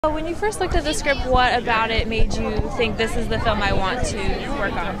When you first looked at the script, what about it made you think this is the film I want to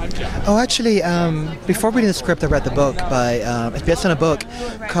work on? Oh, actually, before reading the script, I read the book it's based on a book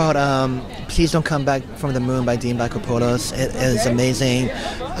called Please Don't Come Back from the Moon by Dean Bakopoulos. It is amazing.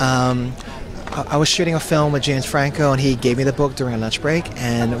 I was shooting a film with James Franco, and he gave me the book during a lunch break,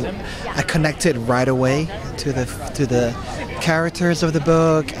 and I connected right away to the characters of the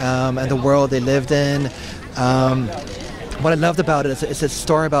book and the world they lived in. What I loved about it is it's a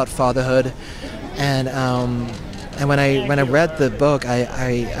story about fatherhood, and when I read the book,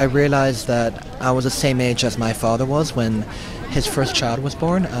 I realized that I was the same age as my father was when his first child was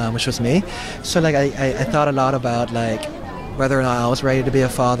born, which was me. So like I thought a lot about like whether or not I was ready to be a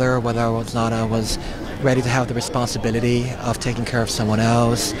father, whether or not I was ready to have the responsibility of taking care of someone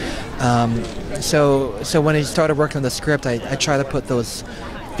else. So when I started working on the script, I tried to put those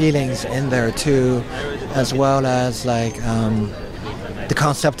feelings in there too, as well as like the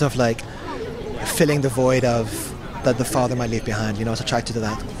concept of like filling the void of that the father might leave behind. You know, I was attracted to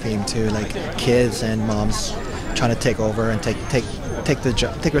that theme too, like kids and moms trying to take over and take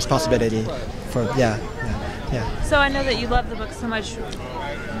responsibility for yeah. So I know that you love the book so much.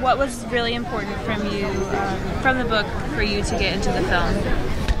 What was really important from you from the book for you to get into the film?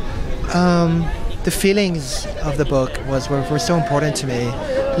 The feelings of the book were so important to me.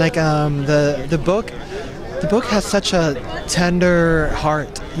 Like the book has such a tender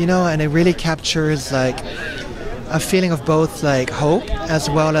heart, you know, and it really captures like a feeling of both like hope as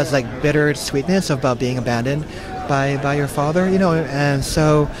well as like bitter sweetness about being abandoned by your father, you know, and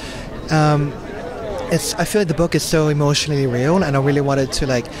so I feel like the book is so emotionally real, and I really wanted to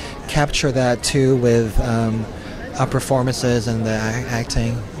like capture that too with our performances and the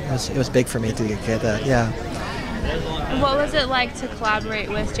acting. It was big for me to get that, yeah. What was it like to collaborate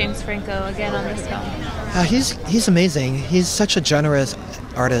with James Franco again on this film? He's amazing. He's such a generous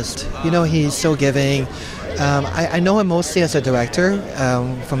artist. You know, he's so giving. I know him mostly as a director,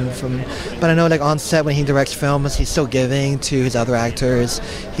 but I know like on set when he directs films, he's so giving to his other actors.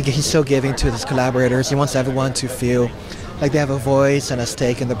 He's so giving to his collaborators. He wants everyone to feel like they have a voice and a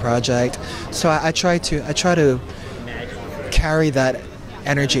stake in the project. So I try to carry that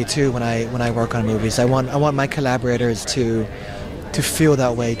energy too when I work on movies. I want my collaborators to feel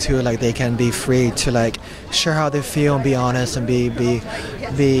that way too, like they can be free to like share how they feel and be honest and be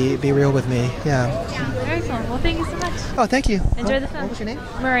real with me. Yeah. Very cool. Well, thank you so much. Oh, thank you. Enjoy the film. What was your name?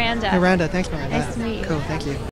 Miranda. Miranda. Thanks, Miranda. Nice to meet you. Cool. Thank you.